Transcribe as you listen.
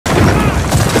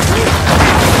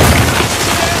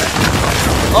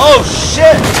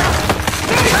shit!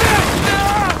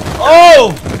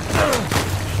 Oh!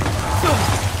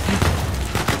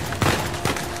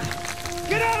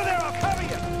 Get out of there! I'll cover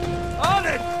you. On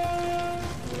it!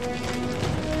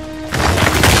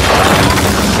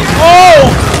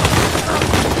 Oh!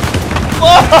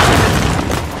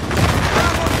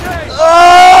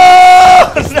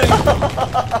 Oh!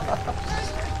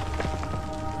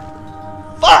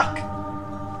 Fuck!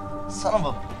 Son of a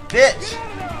bitch!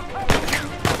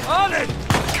 On it!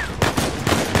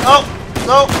 Oh!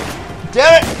 No!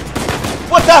 Damn it!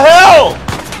 What the hell?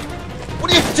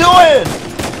 What are you doing?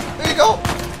 There you go!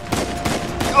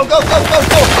 Go, go, go, go,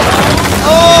 go!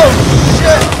 Oh,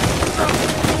 shit!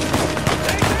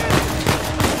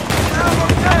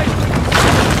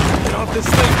 Get off this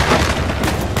thing!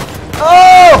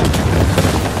 Oh!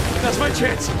 That's my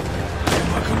chance!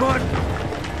 Come on, come on!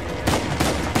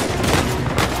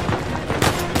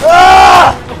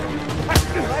 Ah!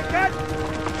 Like that?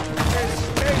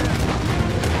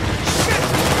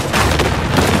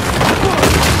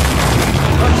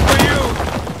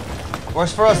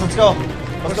 Works for us, let's go.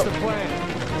 What's Let's the go. plan?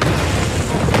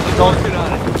 Don't. Working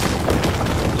on it.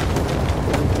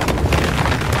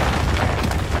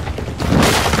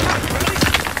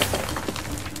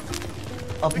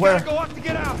 Up We where? gotta go up to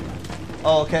get out.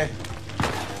 Oh, okay.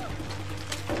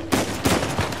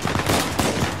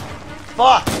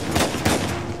 Fuck!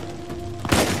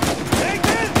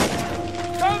 Nathan!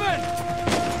 Coming!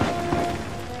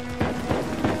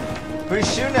 Who are you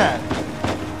shooting at?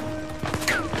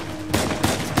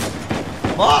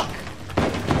 Fuck!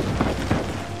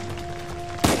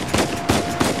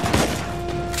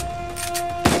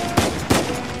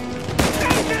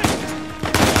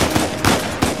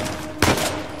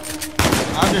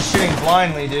 I'm just shooting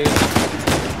blindly, dude.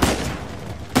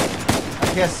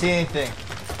 I can't see anything.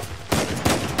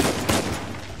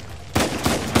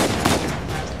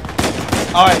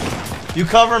 Alright, you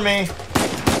cover me,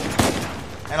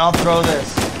 and I'll throw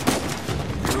this.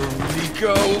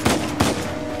 Nico!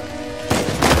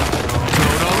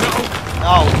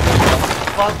 No. Oh,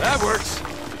 fuck. That works.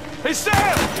 Hey,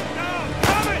 Sam! No,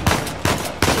 coming!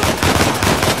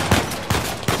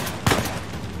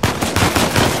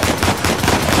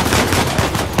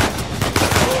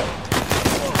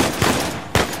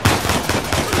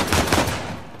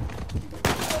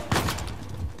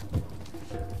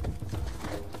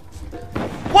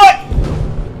 What?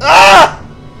 Ah!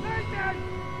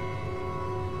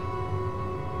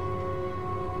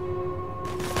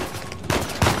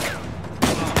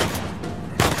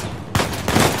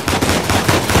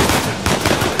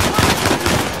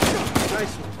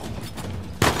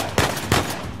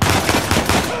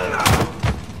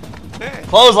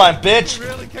 Clothesline, bitch! You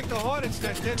really kicked the hornet's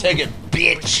nest, didn't Take you? it,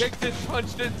 bitch! Kicked it,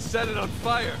 punched it, and set it on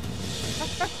fire.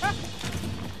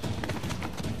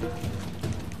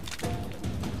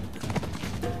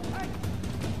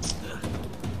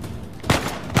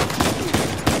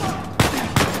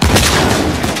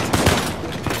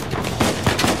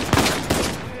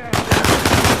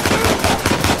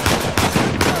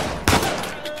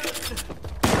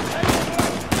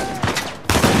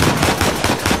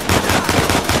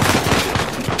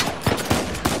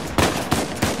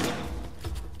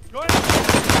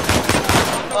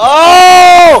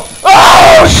 Oh!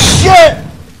 Oh, shit!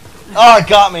 Oh, it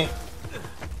got me.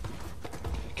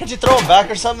 Can't you throw him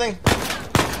back or something?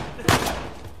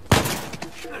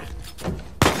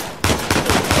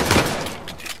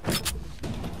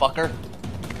 Fucker.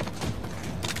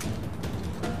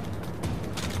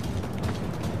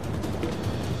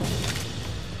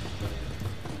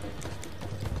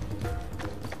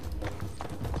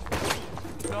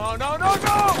 No, no, no,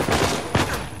 no!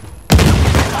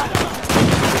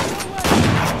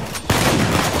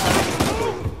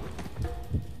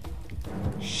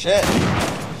 Shit.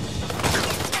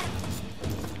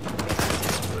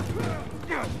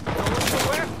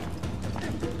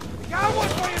 Got one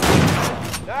for you!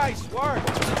 Nice work!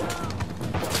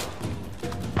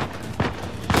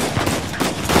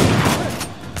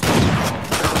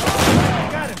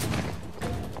 Got him!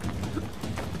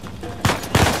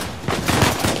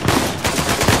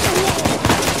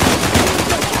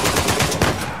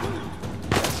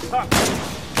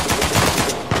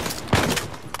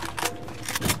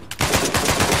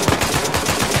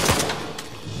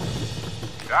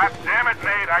 God damn it,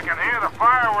 Nate, I can hear the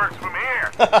fireworks from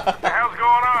here. What the hell's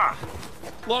going on?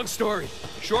 Long story.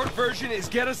 Short version is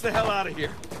get us the hell out of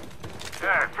here.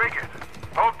 Yeah, figured.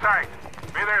 Hold tight.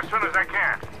 Be there as soon as I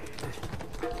can.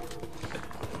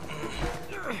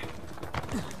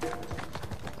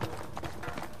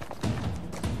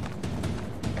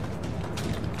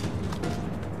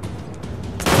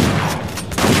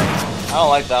 I don't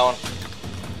like that one.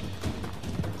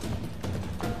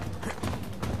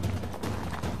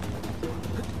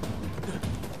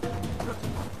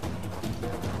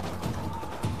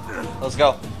 Let's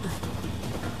go.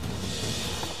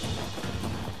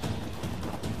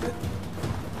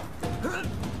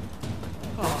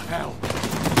 Oh, hell.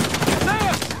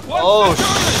 Oh,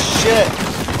 shit.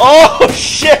 Oh,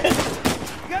 shit. You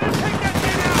gotta take that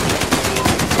thing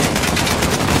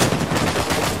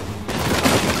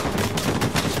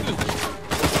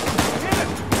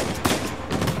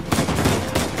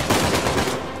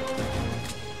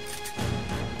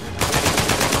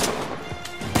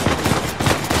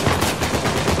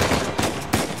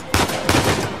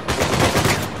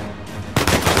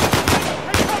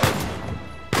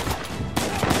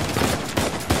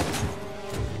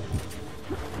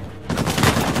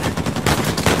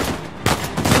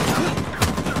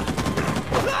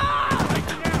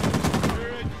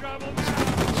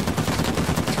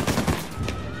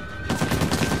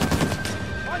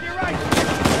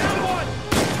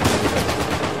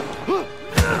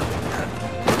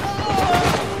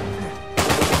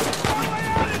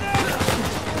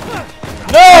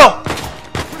No!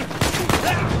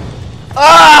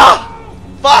 Ah!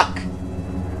 Fuck!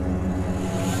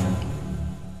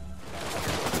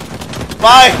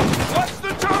 Bye! What's the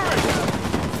turret?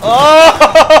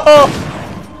 Oh!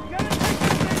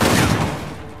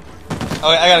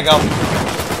 Okay, I gotta go.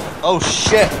 Oh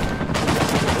shit!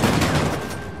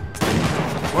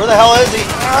 Where the hell is he?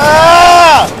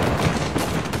 Ah!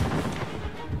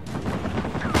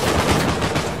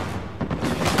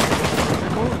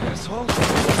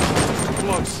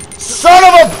 Son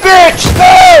of a bitch!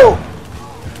 No!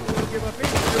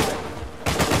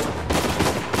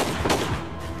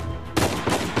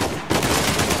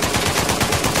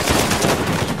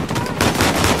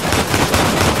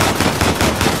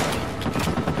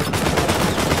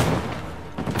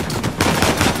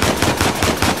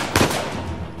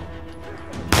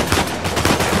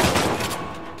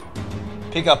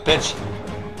 Pick up, bitch.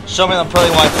 Show me the pearly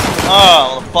whites.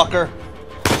 Oh, motherfucker.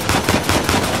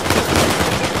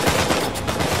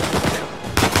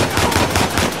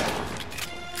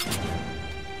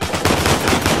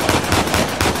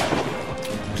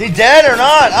 Is he dead or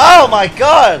not? Oh my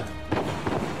god!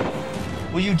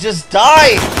 Will you just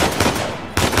die?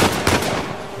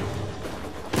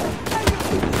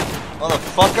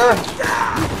 Motherfucker!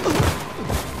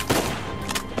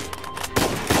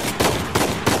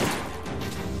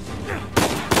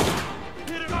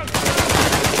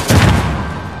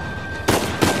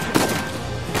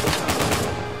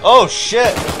 Oh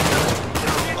shit!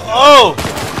 Oh!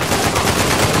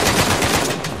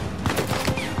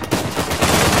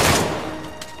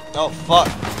 Oh fuck.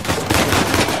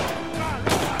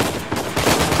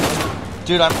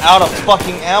 Dude, I'm out of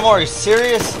fucking ammo. Are you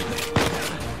serious?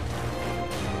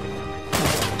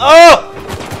 Oh!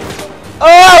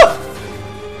 Oh!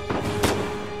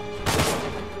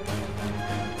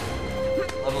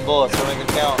 11 bullets, so make it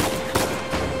count.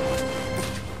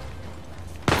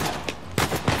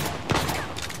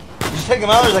 Just take him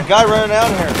out. There's a guy running down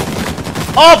here.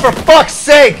 Oh, for fuck's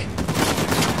sake!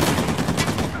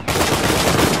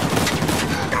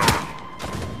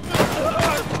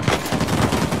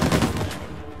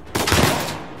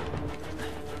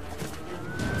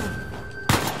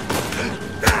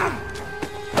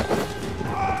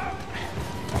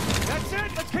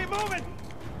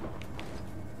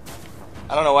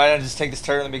 I don't know why I didn't just take this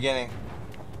turret in the beginning.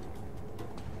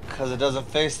 Because it doesn't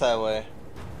face that way.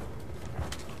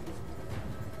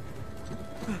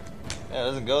 Yeah, it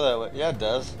doesn't go that way. Yeah, it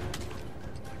does.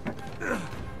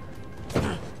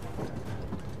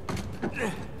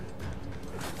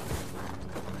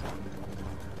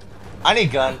 I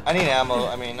need gun. I need ammo.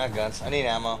 I mean, not guns. I need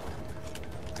ammo.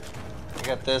 I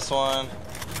got this one.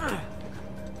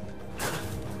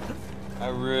 I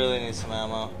really need some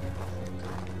ammo.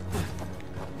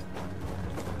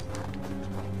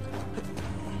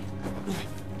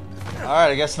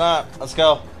 Alright, I guess not. Let's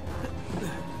go.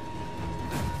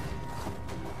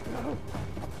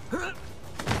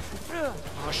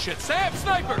 Oh shit, Sam,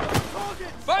 sniper!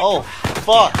 Fight. Oh,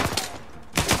 fuck.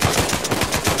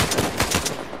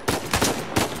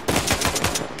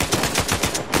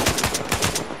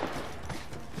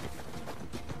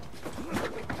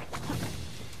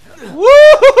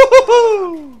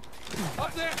 Woo!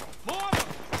 Up there! More!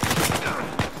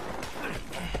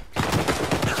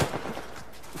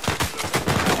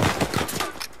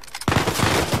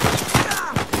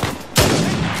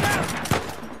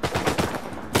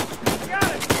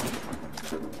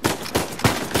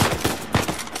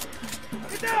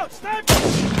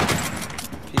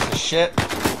 Piece of shit.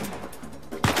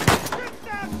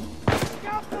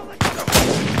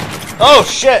 Oh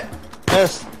shit!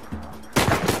 Missed.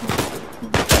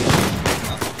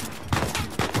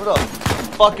 Who the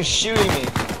fuck is shooting me?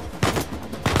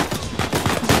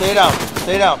 Stay down.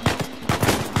 Stay down.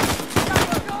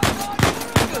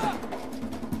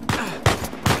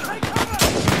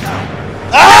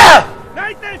 Ah!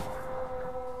 Nathan!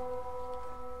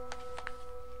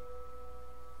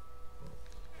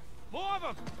 More of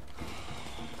them!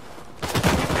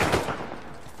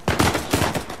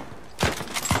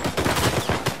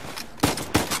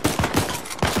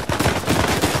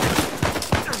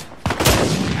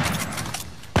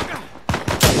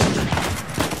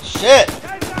 Shit!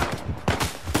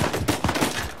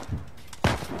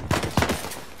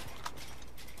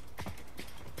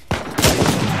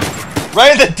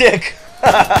 Right in the dick!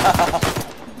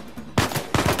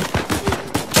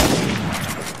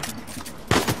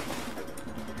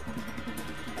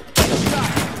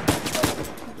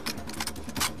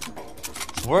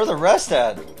 Where are the rest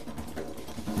at?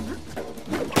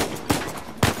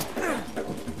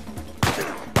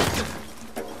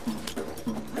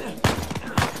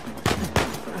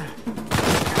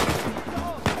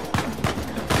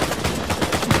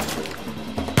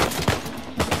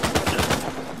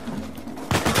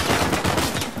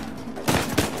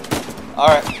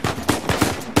 Alright.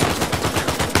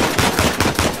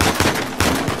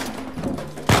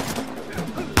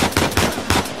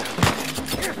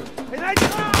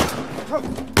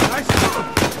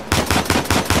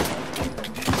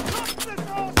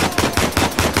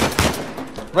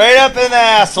 Right up in the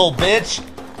asshole, bitch.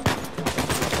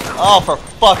 Oh, for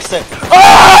fuck's sake.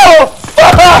 Oh,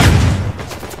 fuck!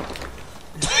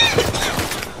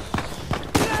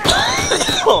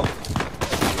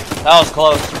 That was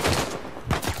close.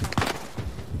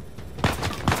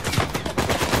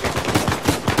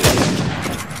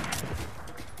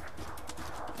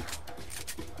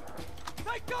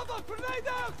 Take cover! Grenade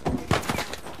out!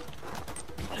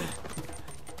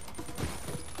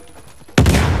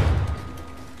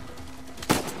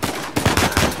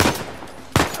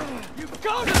 You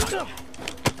got it!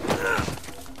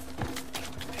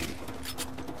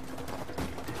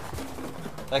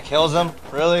 That kills him?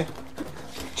 Really?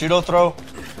 Judo throw?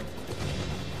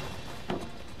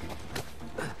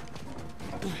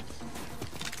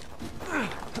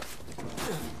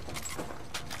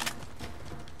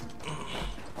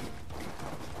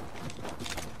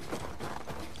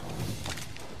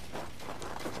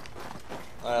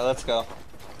 Alright, let's go.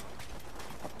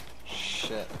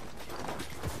 Shit.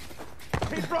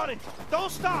 Keep running!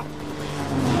 Don't stop! Keep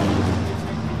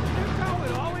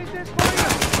going! Always this way!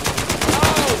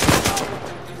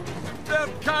 Oh!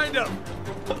 Kind of!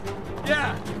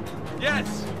 Yeah!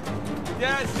 Yes!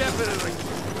 Yes, definitely!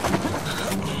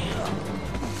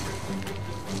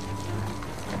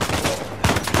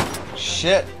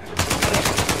 Shit.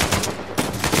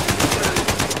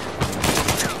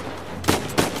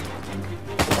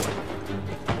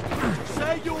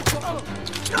 Say you'll follow!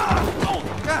 Oh,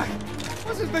 God!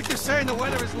 Wasn't Victor saying the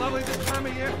weather is lovely this time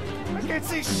of year? I can't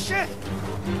see shit!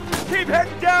 Keep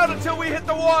heading down until we hit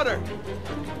the water!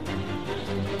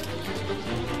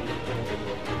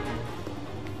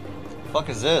 Fuck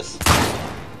is this?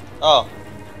 Oh.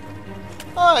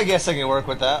 Oh, I guess I can work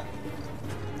with that.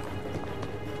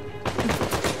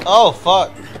 Oh,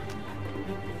 fuck.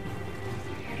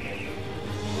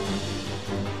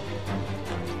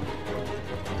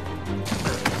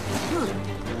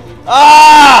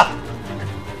 Ah!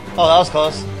 Oh, that was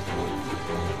close.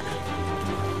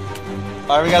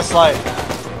 Alright, we gotta slide.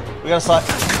 We gotta slide.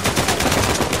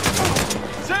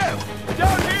 Sam!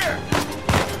 Down here!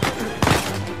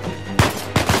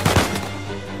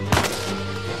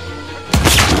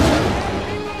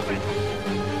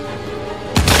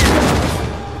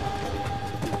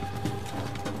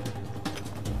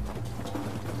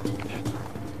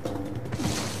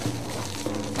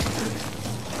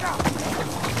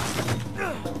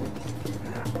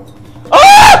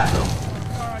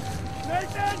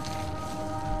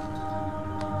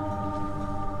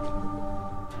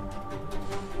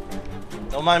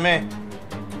 Don't mind me.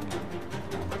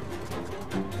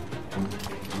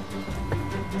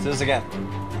 Let's do this again.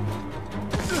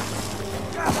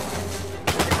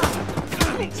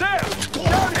 Sam!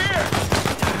 Down here!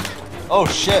 Oh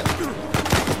shit. Get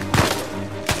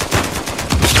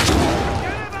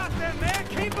him out there, man!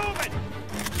 Keep moving!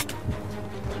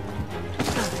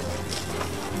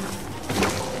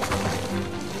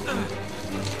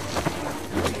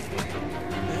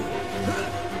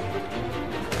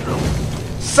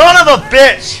 Son of a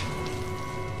bitch!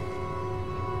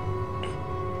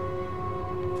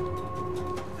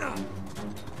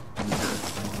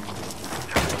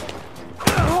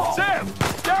 Sam!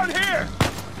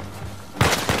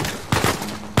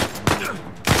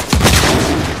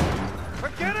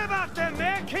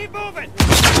 Keep moving!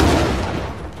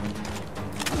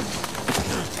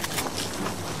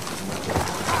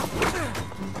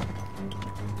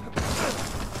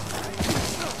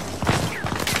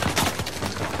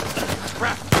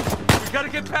 Crap! We gotta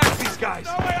get past these guys!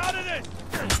 No way out of this!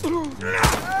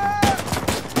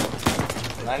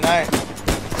 Night-night.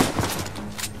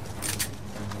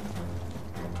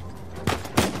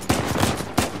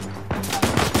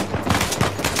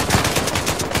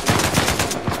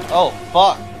 Oh,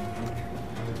 fuck.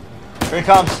 Here he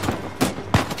comes.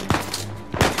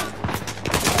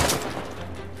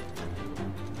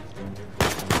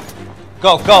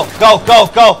 Go, go, go, go,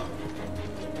 go!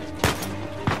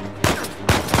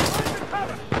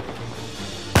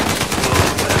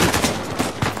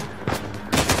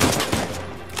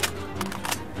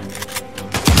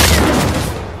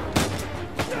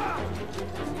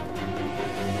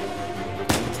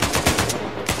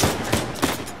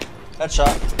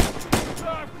 Headshot.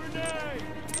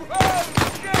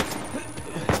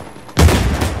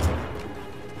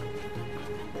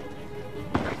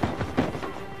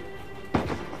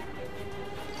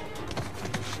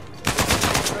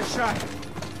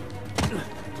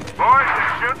 Boys,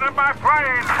 they're shooting at my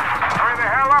plane. Hurry the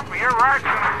hell up or your ride's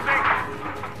gonna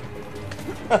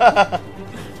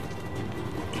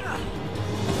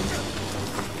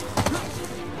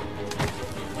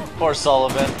sink. Poor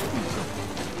Sullivan.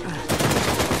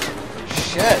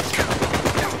 Shit.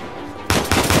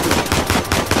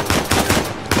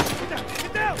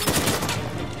 Get down!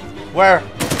 Where?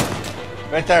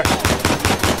 Right there.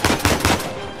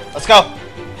 Let's go.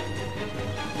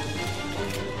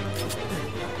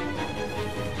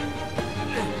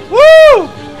 Woo!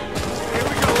 Here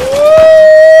we go!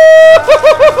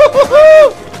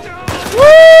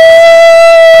 Woo!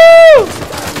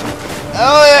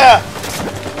 Oh yeah!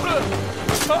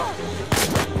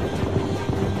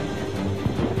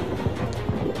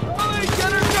 Ollie,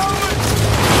 get her going!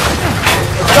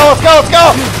 Let's go! Let's go! Let's go!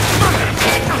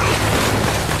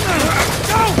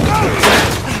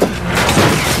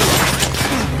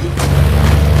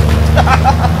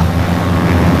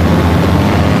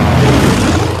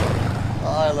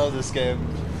 Oh, I love this game.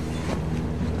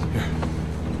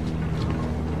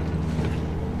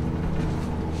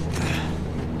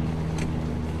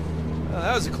 Well,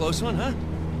 that was a close one, huh?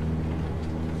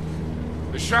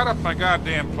 They shot up my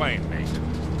goddamn plane, Nate.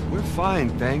 We're fine,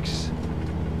 thanks.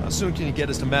 How soon can you get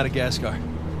us to Madagascar?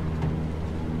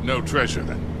 No treasure,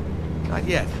 then. Not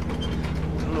yet.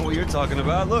 I don't know what you're talking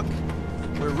about. Look,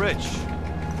 we're rich.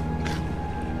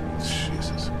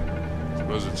 Jesus.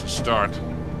 Suppose it's a start.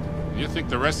 You think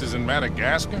the rest is in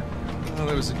Madagascar? Well,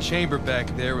 there was a chamber back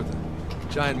there with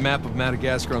a giant map of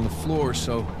Madagascar on the floor,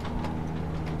 so...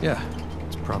 yeah,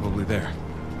 it's probably there.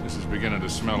 This is beginning to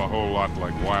smell a whole lot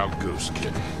like Wild Goose,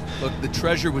 kid. Look, the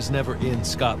treasure was never in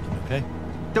Scotland, okay?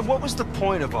 Then what was the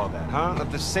point of all that, huh?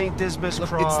 Of the St. Dismas Look,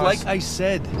 cross? it's like I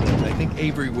said. I think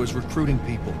Avery was recruiting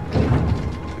people.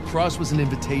 The cross was an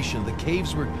invitation. The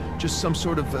caves were just some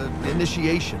sort of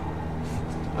initiation.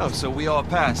 Oh, so we all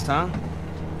passed, huh?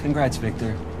 Congrats,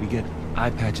 Victor. We get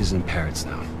eye patches and parrots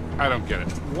now. I don't get it.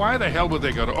 Why the hell would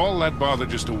they go to all that bother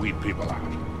just to weed people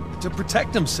out? To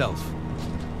protect himself.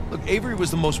 Look, Avery was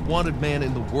the most wanted man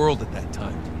in the world at that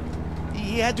time.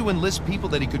 He had to enlist people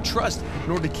that he could trust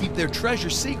in order to keep their treasure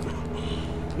secret.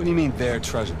 What do you mean, their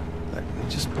treasure?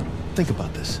 Just think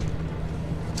about this.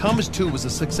 Thomas, too, was a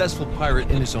successful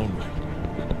pirate in his own right.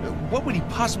 What would he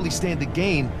possibly stand to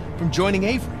gain from joining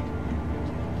Avery?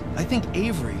 I think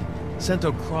Avery sent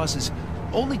out crosses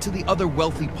only to the other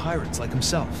wealthy pirates like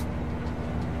himself.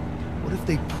 What if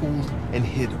they pooled and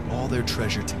hid all their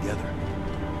treasure together?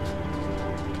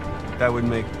 That would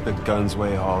make the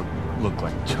Gunsway haul look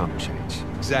like chump change.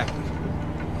 Exactly.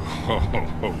 Oh,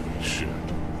 holy shit.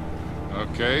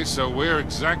 Okay, so where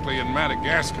exactly in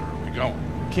Madagascar are we going?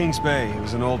 Kings Bay. It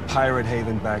was an old pirate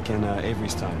haven back in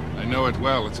Avery's time. I know it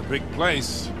well. It's a big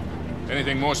place.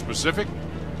 Anything more specific?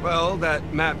 Well,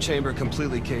 that map chamber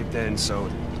completely caved in, so,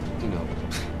 you know.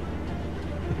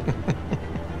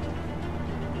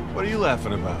 What are you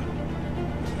laughing about?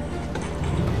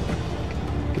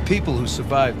 The people who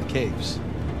survived the caves,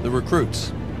 the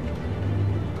recruits.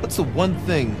 What's the one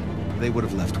thing they would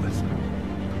have left with?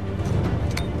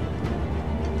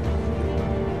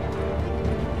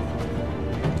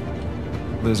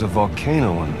 There's a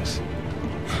volcano on this.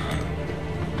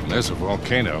 There's a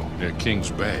volcano near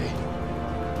Kings Bay.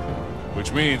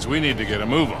 Which means we need to get a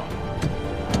move on.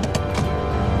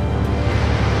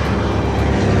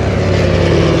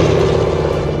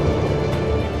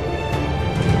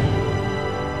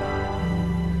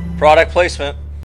 Product placement.